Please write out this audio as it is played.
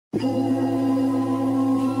Pray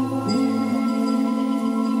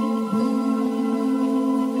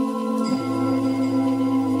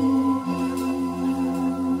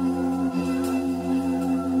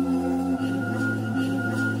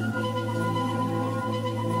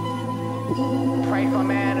for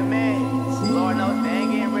my enemies, Lord knows they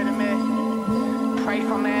ain't getting rid of me. Pray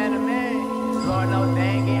for my enemies, Lord knows they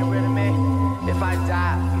ain't getting rid of me. If I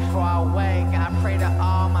die before I wake, I pray to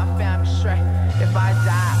all my family straight. If I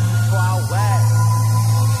die before I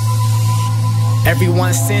wake.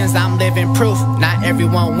 Everyone sins, I'm living proof. Not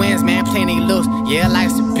everyone wins, man, plenty lose. Yeah,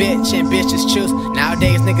 life's a bitch and bitches choose.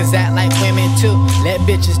 Nowadays niggas act like women too. Let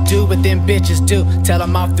bitches do what them bitches do. Tell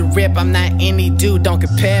them off the rip, I'm not any dude. Don't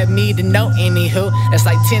compare me to no anywho. That's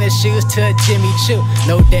like tennis shoes to a Jimmy Choo.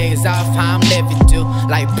 No days off, how I'm living dude.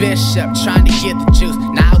 Like Bishop trying to get the juice.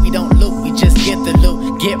 Now we don't loot, we just get the loot.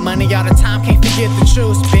 Get money all the time, can't forget the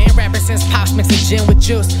truth. Been rapping since Pops mixed a gin with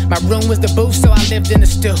juice. My room was the booth, so I lived in the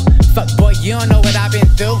stew. Fuck boy, you don't know what I've been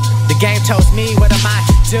through. The game tells me what am I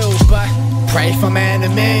to do, but pray for my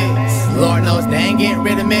enemies, Lord knows they ain't getting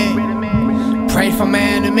rid of me. Pray for my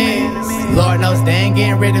enemies, Lord knows they ain't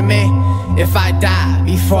getting rid of me. If I die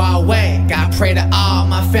before I wake, I pray to all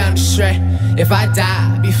my family straight. If I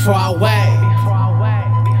die before I wake,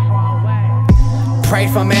 pray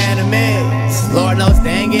for my enemies, Lord knows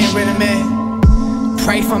they ain't getting rid of me.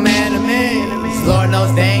 Pray for my enemies, Lord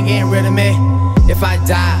knows they ain't getting rid of me. If I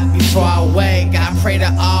die before I wake, I pray to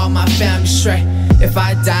all my family straight. If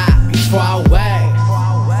I die before I wake.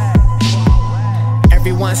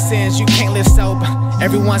 Everyone sins, you can't live sober.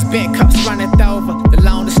 Everyone's bent cups running over. The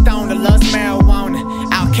lonely stoner loves marijuana.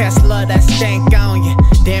 Outcast love that stank on you.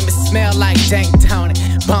 Damn, it smell like dank, don't it?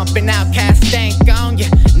 Bumping outcast stank on you.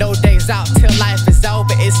 No days out till life is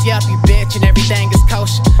over. It's yuppie, bitch, and everything is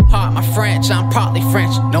kosher. Part my French, I'm partly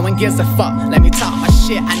French. No one gives a fuck, let me talk my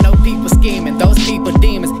shit. I know people scheming, those people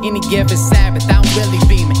demons. Any given Sabbath, I'm really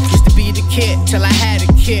beaming. Used to be the kid till I had a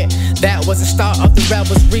kid. That was the start of the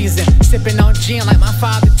rebel's reason. Sipping on gin like my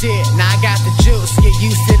father did. Now I got the juice, get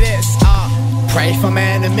used to this. Pray for my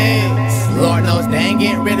enemies, Lord knows they ain't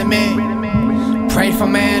getting rid of me. Pray for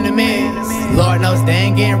my enemies, Lord knows they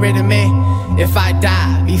ain't getting rid of me. If I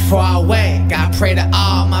die before I wake, I pray to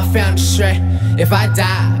all my family straight. If I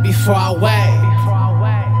die before I wake,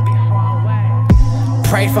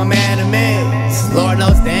 pray for my enemies, Lord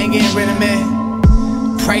knows they ain't getting rid of me.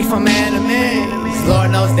 Pray for my enemies,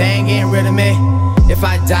 Lord knows they ain't getting rid of me. If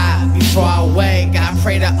I die before I wake, I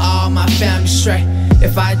pray to all my family straight.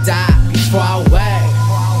 If I die before I wake.